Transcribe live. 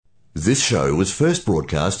This show was first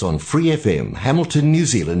broadcast on Free FM, Hamilton, New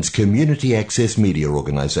Zealand's community access media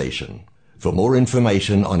organisation. For more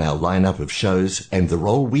information on our lineup of shows and the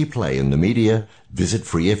role we play in the media, visit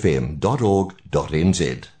freefm.org.nz.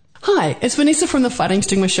 Hi, it's Vanessa from the Fighting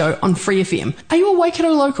Stigma Show on Free FM. Are you a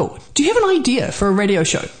Waikato local? Do you have an idea for a radio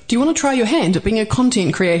show? Do you want to try your hand at being a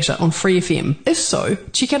content creator on Free FM? If so,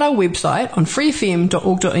 check out our website on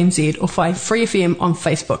freefm.org.nz or find Free FM on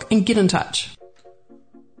Facebook and get in touch.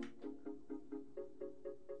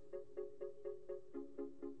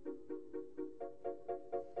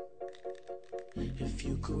 If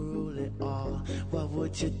you could rule it all, what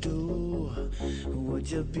would you do? Would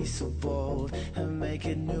you be so bold and make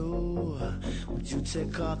it new? Would you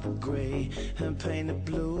take off the grey and paint it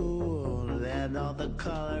blue? Let all the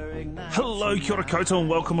colour ignite. Hello, kia ora koutou, and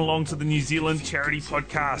welcome along to the New Zealand Charity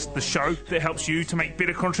Podcast, the show that helps you to make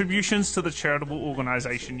better contributions to the charitable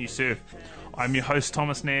organisation you serve. I'm your host,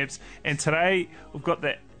 Thomas Nabbs, and today we've got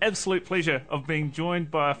the absolute pleasure of being joined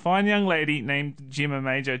by a fine young lady named Gemma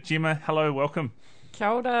Major. Gemma, hello, welcome. Kia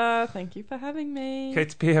ora, thank you for having me. Kei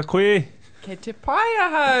te pēhea koe. Kei te pai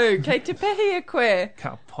aho, kei te pehea koe.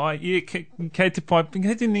 Ka pai, yeah, kei te pai,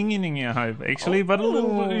 kei te ningi aho, actually, but a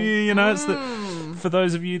little bit, you know, it's the, for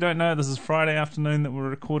those of you who don't know, this is Friday afternoon that we're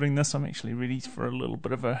recording this. I'm actually ready for a little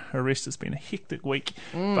bit of a rest. It's been a hectic week,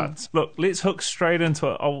 but look, let's hook straight into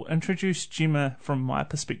it. I'll introduce Gemma from my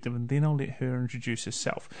perspective, and then I'll let her introduce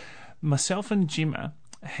herself. Myself and Gemma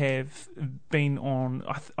have been on,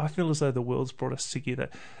 I feel as though the world's brought us together.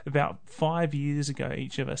 About 5 years ago,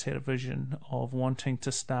 each of us had a vision of wanting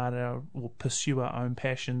to start or pursue our own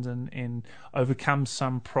passions and overcome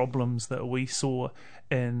some problems that we saw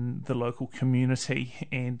in the local community,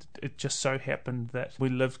 and it just so happened that we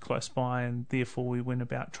lived close by, and therefore we went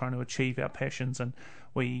about trying to achieve our passions, and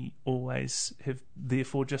we always have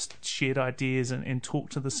therefore just shared ideas and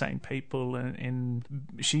talked to the same people, and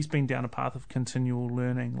she's been down a path of continual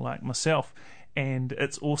learning like myself, and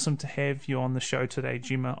it's awesome to have you on the show today,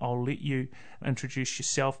 Gemma. I'll let you introduce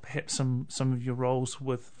yourself, perhaps some of your roles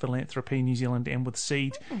with Philanthropy New Zealand and with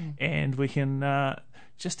Seed, and we can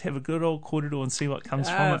just have a good old korero and see what comes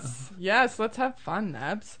from it. Yes, let's have fun,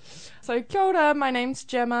 Nabs. So kia ora, my name's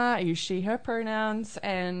Gemma, I use she, her pronouns,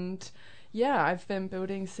 and yeah, I've been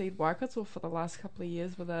building Seed Waikato for the last couple of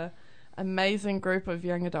years with a amazing group of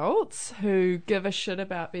young adults who give a shit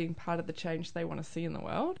about being part of the change they want to see in the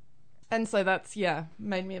world. And so that's,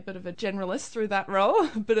 made me a bit of a generalist through that role,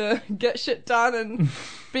 a bit of get shit done and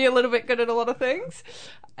be a little bit good at a lot of things.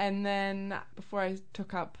 And then before I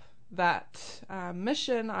took up that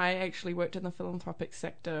mission, I actually worked in the philanthropic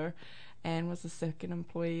sector and was the second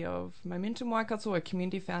employee of Momentum Waikato, a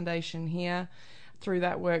community foundation here. Through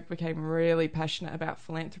that work, became really passionate about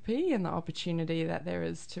philanthropy and the opportunity that there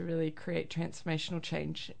is to really create transformational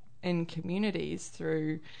change in communities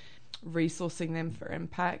through resourcing them for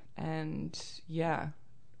impact. And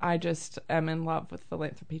I just am in love with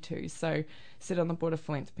philanthropy too. So sit on the board of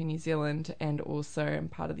Philanthropy New Zealand and also am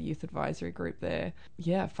part of the youth advisory group there.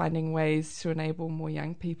 Finding ways to enable more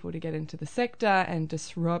young people to get into the sector and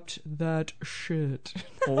disrupt that shit.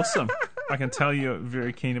 Awesome. I can tell you're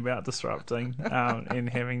very keen about disrupting, and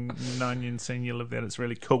having known you and seen you live that, it's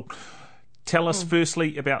really cool. Tell us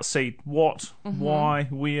firstly about Seed. What, why,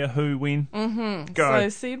 where, who, when? Go. So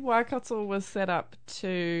Seed Waikato was set up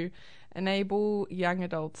to enable young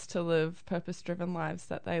adults to live purpose-driven lives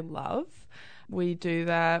that they love. We do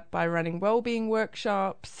that by running wellbeing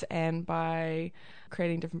workshops and by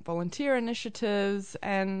creating different volunteer initiatives.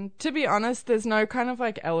 And to be honest, there's no kind of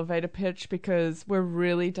like elevator pitch because we're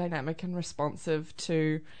really dynamic and responsive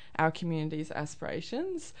to our community's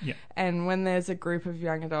aspirations. Yeah. And when there's a group of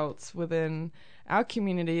young adults within our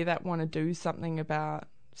community that want to do something about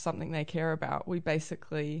something they care about, we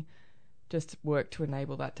basically just work to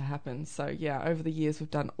enable that to happen. So over the years we've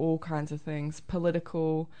done all kinds of things,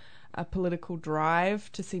 a political drive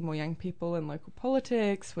to see more young people in local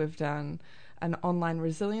politics. We've done an online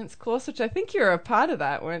resilience course, which I think you were a part of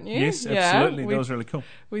that, weren't you? Yes, absolutely. That was really cool.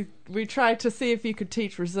 We tried to see if you could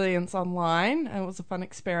teach resilience online, and it was a fun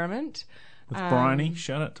experiment. With Bryony,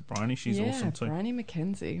 shout out to Bryony, she's awesome too. Bryony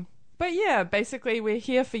McKenzie. But basically we're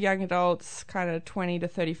here for young adults, kind of 20 to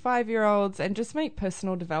 35-year-olds, and just make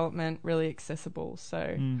personal development really accessible.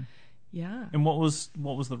 So, And what was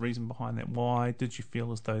the reason behind that? Why did you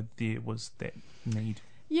feel as though there was that need?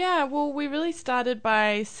 Yeah, well, we really started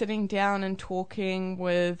by sitting down and talking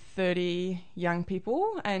with 30 young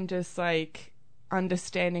people and just like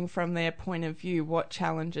understanding from their point of view what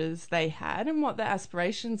challenges they had and what their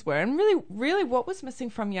aspirations were, and really what was missing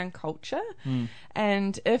from young culture.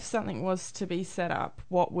 And if something was to be set up,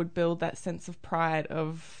 what would build that sense of pride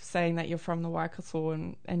of saying that you're from the Waikato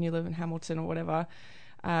and you live in Hamilton or whatever,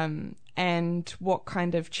 and what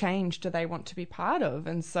kind of change do they want to be part of.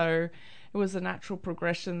 And so it was a natural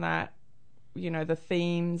progression that, you know, the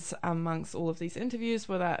themes amongst all of these interviews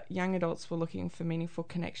were that young adults were looking for meaningful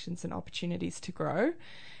connections and opportunities to grow.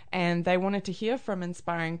 And they wanted to hear from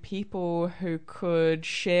inspiring people who could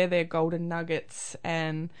share their golden nuggets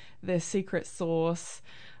and their secret sauce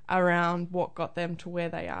around what got them to where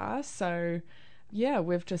they are. So, yeah,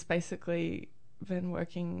 we've just basically been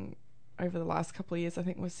working over the last couple of years. I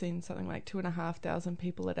think we've seen something like 2,500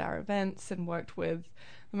 people at our events and worked with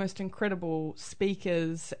the most incredible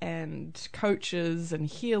speakers and coaches and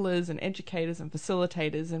healers and educators and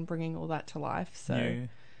facilitators, and bringing all that to life. So,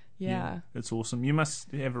 yeah. It's awesome. You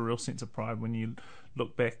must have a real sense of pride when you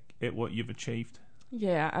look back at what you've achieved.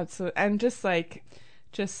 Yeah, absolutely. And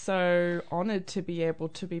just so honoured to be able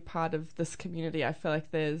to be part of this community. I feel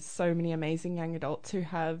like there's so many amazing young adults who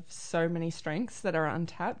have so many strengths that are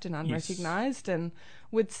untapped and unrecognised. Yes. And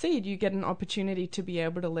with Seed, you get an opportunity to be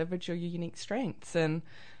able to leverage your unique strengths. And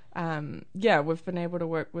we've been able to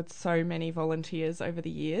work with so many volunteers over the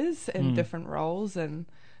years in different roles, and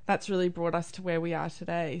that's really brought us to where we are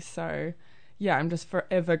today. So, yeah, I'm just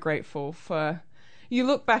forever grateful for... You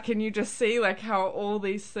look back and you just see like how all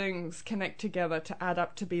these things connect together to add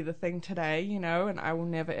up to be the thing today, you know, and I will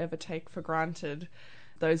never ever take for granted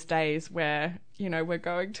those days where, you know, we're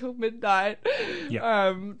going till midnight,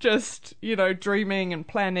 just, you know, dreaming and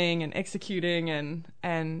planning and executing,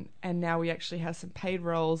 and now we actually have some paid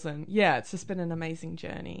roles, and it's just been an amazing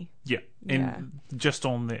journey. Yeah. And just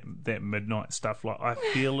on that midnight stuff, like I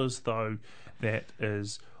feel as though that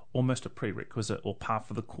is almost a prerequisite or par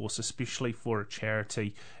for the course, especially for a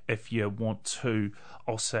charity. If you want to,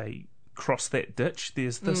 I'll say, cross that ditch,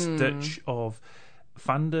 there's this ditch of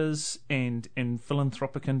funders and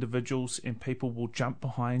philanthropic individuals, and people will jump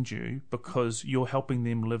behind you because you're helping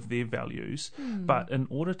them live their values. But in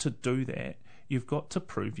order to do that, you've got to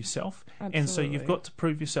prove yourself. Absolutely. And so you've got to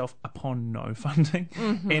prove yourself upon no funding.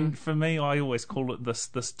 And for me, I always call it this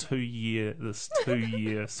 2 year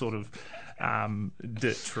sort of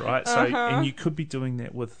ditch, right? So, and you could be doing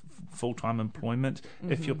that with full-time employment.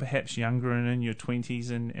 If you're perhaps younger and in your 20s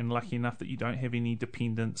and lucky enough that you don't have any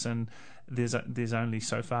dependents, and there's only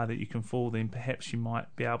so far that you can fall, then perhaps you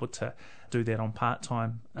might be able to do that on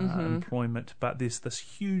part-time employment. But there's this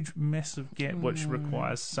huge, massive gap which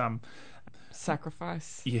requires some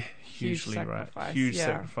sacrifice. Yeah, hugely, right? Huge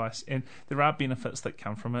sacrifice. And there are benefits that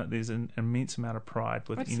come from it. There's an immense amount of pride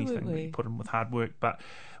with anything that you put in with hard work. But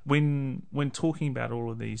when talking about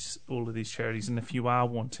all of these charities, and if you are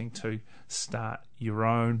wanting to start your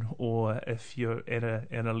own, or if you're at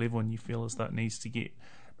a level and you feel as though it needs to get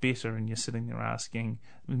better, and you're sitting there asking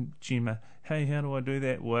Gemma, hey, how do I do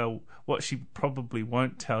that? Well, what she probably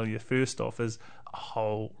won't tell you first off is a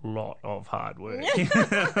whole lot of hard work.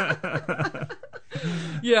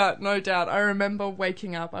 Yeah, no doubt. I remember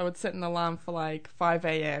waking up, I would set an alarm for like 5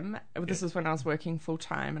 a.m. This was when I was working full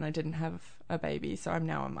time and I didn't have a baby, so I'm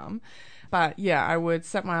now a mum. But yeah, I would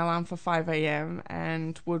set my alarm for 5 a.m.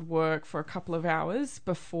 and would work for a couple of hours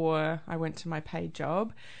before I went to my paid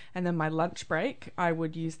job. And then my lunch break, I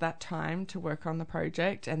would use that time to work on the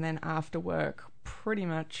project. And then after work, pretty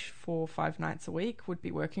much 4 or 5 nights a week, would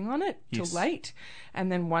be working on it till late. And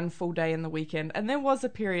then one full day in the weekend. And there was a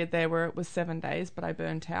period there where it was 7 days, but I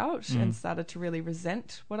burnt out and started to really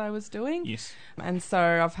resent what I was doing. Yes. And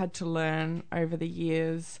so I've had to learn over the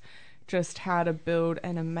years just how to build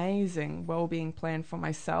an amazing well-being plan for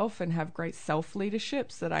myself and have great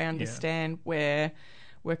self-leadership so that I understand where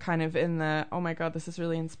we're kind of in the, oh my God, this is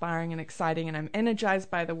really inspiring and exciting and I'm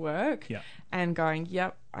energized by the work, and going,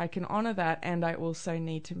 yep, I can honor that. And I also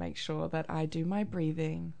need to make sure that I do my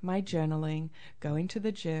breathing, my journaling, going to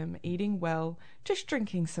the gym, eating well, just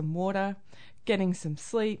drinking some water, getting some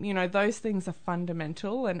sleep. You know, those things are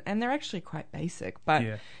fundamental and they're actually quite basic, but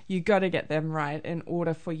you got to get them right in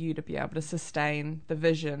order for you to be able to sustain the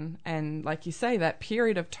vision. And like you say, that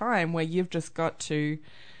period of time where you've just got to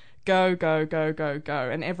go,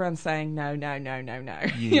 and everyone's saying no.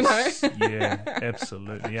 Yes, you know? Yeah,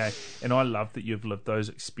 absolutely. Yeah. And I love that you've lived those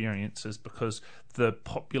experiences, because the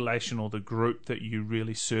population or the group that you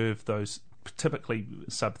really serve, those typically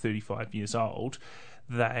sub 35 years old,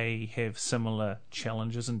 they have similar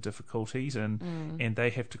challenges and difficulties, and they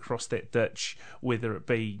have to cross that ditch, whether it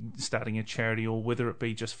be starting a charity or whether it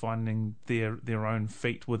be just finding their own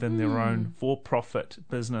feet within their own for-profit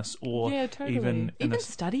business, or even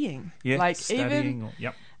studying. Yeah, like studying. even,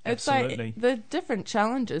 Yep. it's Absolutely. like the different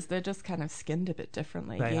challenges, they're just kind of skinned a bit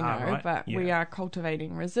differently, They are, right? but we Yeah. are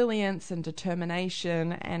cultivating resilience and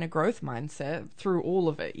determination and a growth mindset through all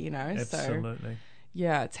of it, So, Absolutely.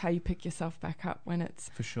 yeah, it's how you pick yourself back up when it's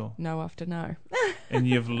For sure. no after no. And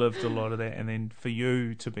you've lived a lot of that, and then for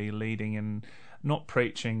you to be leading and not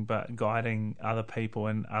preaching but guiding other people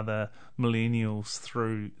and other millennials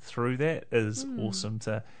through that is awesome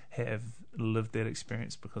to have lived that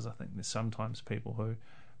experience, because I think there's sometimes people who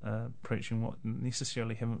preaching what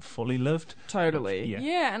necessarily haven't fully lived. Totally. Yeah.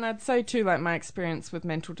 Yeah, and I'd say too, like my experience with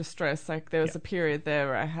mental distress, like there was a period there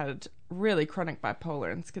where I had really chronic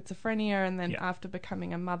bipolar and schizophrenia, and then after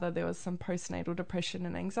becoming a mother there was some postnatal depression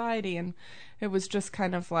and anxiety, and it was just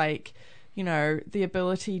kind of like, the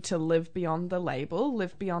ability to live beyond the label,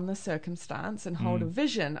 live beyond the circumstance, and hold a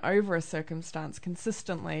vision over a circumstance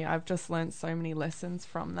consistently. I've just learned so many lessons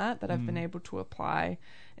from that I've been able to apply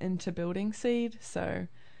into building Seed. So,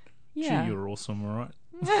 yeah. Gee, you're awesome, all right?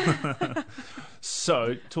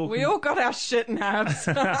 So, talking... We all got our shit nabs.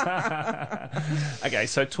 Okay,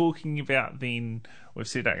 so talking about then, we've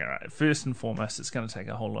said, okay, first and foremost, it's going to take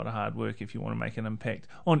a whole lot of hard work if you want to make an impact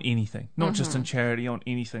on anything, not just in charity, on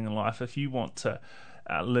anything in life. If you want to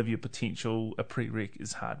live your potential, a prereq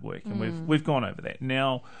is hard work, and we've gone over that.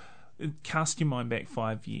 Now, cast your mind back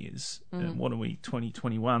 5 years. What are we,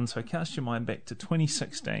 2021? So cast your mind back to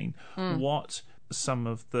 2016. What some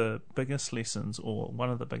of the biggest lessons, or one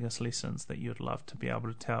of the biggest lessons that you'd love to be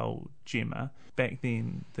able to tell Gemma back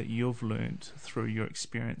then that you've learnt through your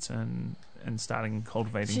experience in starting and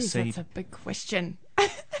cultivating Seed? That's a big question.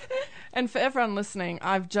 And for everyone listening,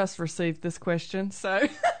 I've just received this question, so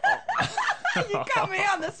you got me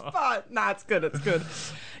on the spot. Nah, it's good.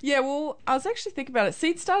 Yeah, well, I was actually thinking about it.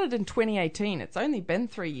 Seed started in 2018. It's only been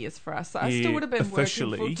 3 years for us. So I still would have been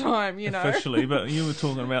working full time, Officially, but you were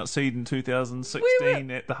talking about Seed in 2016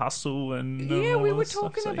 at the Hustle, and we were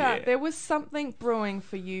talking about there was something brewing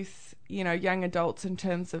for youth, young adults, in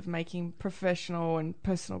terms of making professional and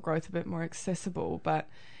personal growth a bit more accessible. But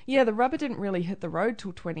yeah, the rubber didn't really hit the road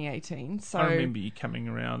till 2018. So I remember you coming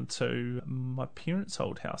around to my parents'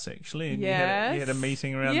 old house, actually, and you had a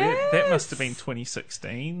meeting around there. That must have been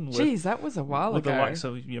 2016. Jeez, that was a while with ago. The likes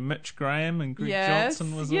of Mitch Graham and Greg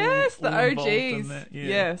Johnson was all the involved OGs. In that.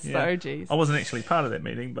 The OGs. I wasn't actually part of that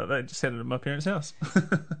meeting, but they just had it at my parents' house.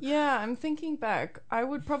 Yeah, I'm thinking back. I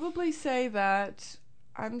would probably say that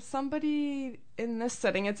I'm somebody in this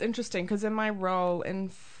setting. It's interesting because in my role in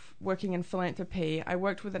working in philanthropy, I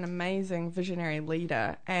worked with an amazing visionary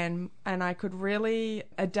leader, and I could really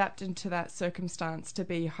adapt into that circumstance to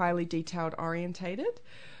be highly detailed orientated.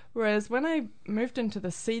 Whereas when I moved into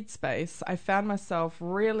the Seed space, I found myself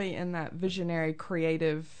really in that visionary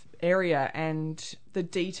creative area, and the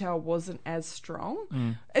detail wasn't as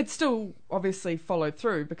strong. It still obviously followed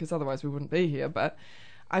through, because otherwise we wouldn't be here, but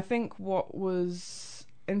I think what was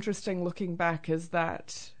interesting looking back is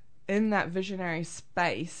that in that visionary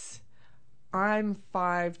space, I'm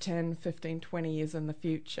 5, 10, 15, 20 years in the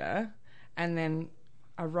future, and then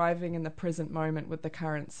arriving in the present moment with the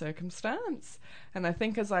current circumstance. And I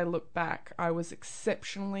think as I look back, I was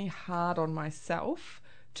exceptionally hard on myself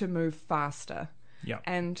to move faster. Yeah.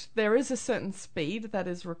 And there is a certain speed that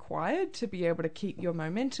is required to be able to keep your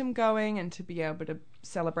momentum going and to be able to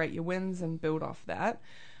celebrate your wins and build off that.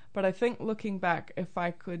 But I think looking back, if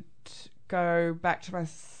I could go back to my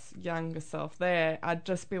younger self there, I'd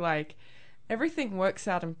just be like, everything works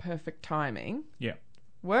out in perfect timing. Yeah.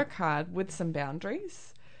 Work hard with some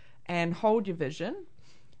boundaries and hold your vision,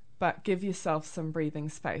 but give yourself some breathing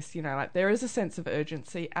space. Like there is a sense of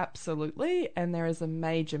urgency, absolutely, and there is a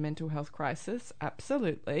major mental health crisis,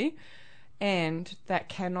 absolutely, and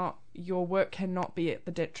your work cannot be at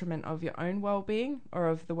the detriment of your own well-being or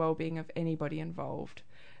of the well-being of anybody involved.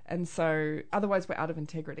 And so otherwise we're out of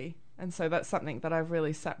integrity. And so that's something that I've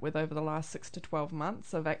really sat with over the last 6 to 12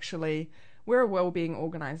 months of actually, we're a well-being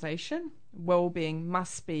organisation. Well-being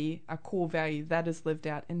must be a core value that is lived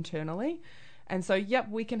out internally. And so, yep,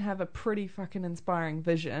 we can have a pretty fucking inspiring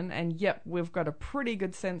vision, and yep, we've got a pretty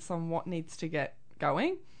good sense on what needs to get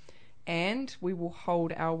going, and we will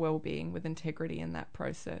hold our well-being with integrity in that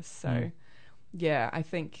process. So, yeah, I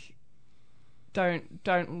think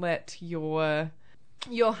don't let your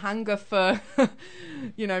hunger for,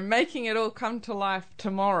 making it all come to life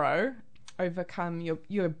tomorrow overcome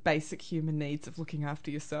your basic human needs of looking after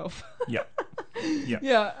yourself. Yeah. Yeah.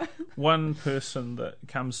 Yeah. One person that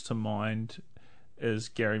comes to mind is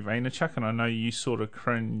Gary Vaynerchuk, and I know you sort of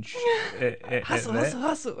cringe at Hustle, that.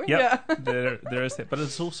 hustle. Yep, Yeah. there is that, but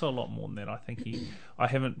it's also a lot more than that. I think I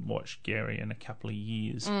haven't watched Gary in a couple of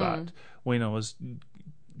years, but when I was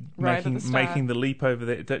Right at the start. making the leap over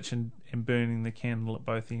that ditch and burning the candle at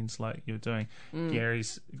both ends like you're doing,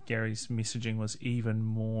 Gary's messaging was even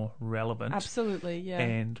more relevant. Absolutely, yeah.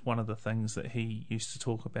 And one of the things that he used to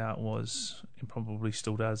talk about was, and probably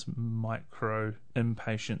still does, micro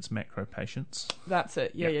impatience, macro patience. That's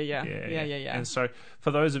it. Yeah. And so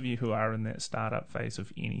for those of you who are in that startup phase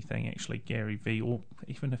of anything, actually Gary V, or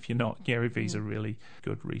even if you're not, Gary V's a really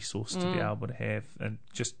good resource to be able to have. And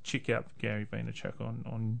just check out Gary Vaynerchuk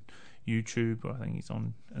on YouTube. I think he's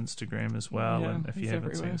on Instagram as well. Yeah, and if you he's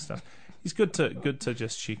haven't seen everywhere. his stuff, he's good to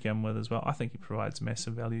just check in with as well. I think he provides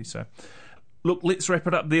massive value. So look, let's wrap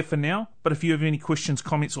it up there for now. But if you have any questions,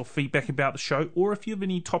 comments, or feedback about the show, or if you have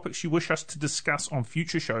any topics you wish us to discuss on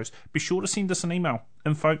future shows, be sure to send us an email,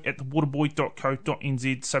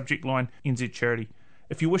 info@thewaterboy.co.nz, subject line NZ Charity.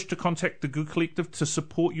 If you wish to contact the Good Collective to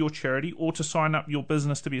support your charity or to sign up your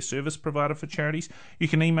business to be a service provider for charities, you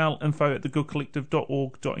can email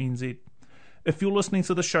info@thegoodcollective.org.nz. If you're listening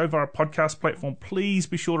to the show via a podcast platform, please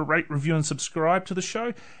be sure to rate, review, and subscribe to the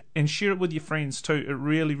show, and share it with your friends too. It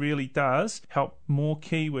really, really does help more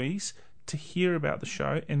Kiwis to hear about the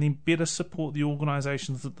show and then better support the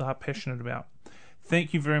organisations that they're passionate about.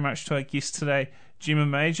 Thank you very much to our guest today, Gemma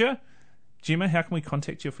Major. Gemma, how can we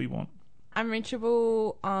contact you if we want? I'm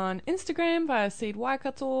reachable on Instagram via Seed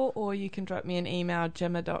Waikato, or you can drop me an email,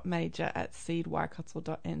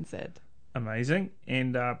 gemma.major@seedwaikato.nz. Amazing.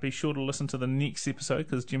 And be sure to listen to the next episode,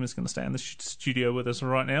 because Gemma's going to stay in the studio with us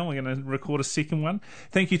right now. We're going to record a second one.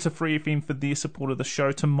 Thank you to Free FM for their support of the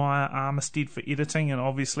show, to Maya Armistead for editing, and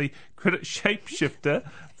obviously Credit Shapeshifter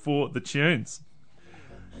for the tunes.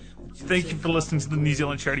 Thank you for listening to the New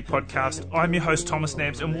Zealand Charity Podcast. I'm your host, Thomas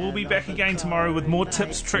Nabs, and we'll be back again tomorrow with more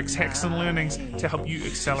tips, tricks, hacks, and learnings to help you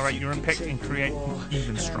accelerate your impact and create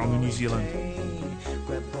even stronger New Zealand.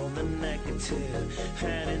 Grab all the negative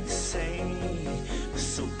and insane.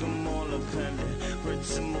 Soak them all up and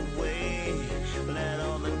rinse them away. Let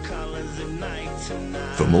all the colors ignite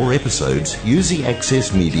tonight. For more episodes, use the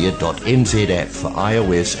accessmedia.nz app for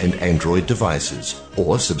iOS and Android devices,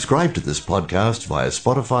 or subscribe to this podcast via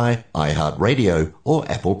Spotify, iHeartRadio, or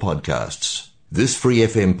Apple Podcasts. This Free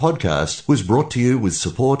FM podcast was brought to you with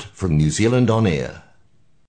support from New Zealand On Air.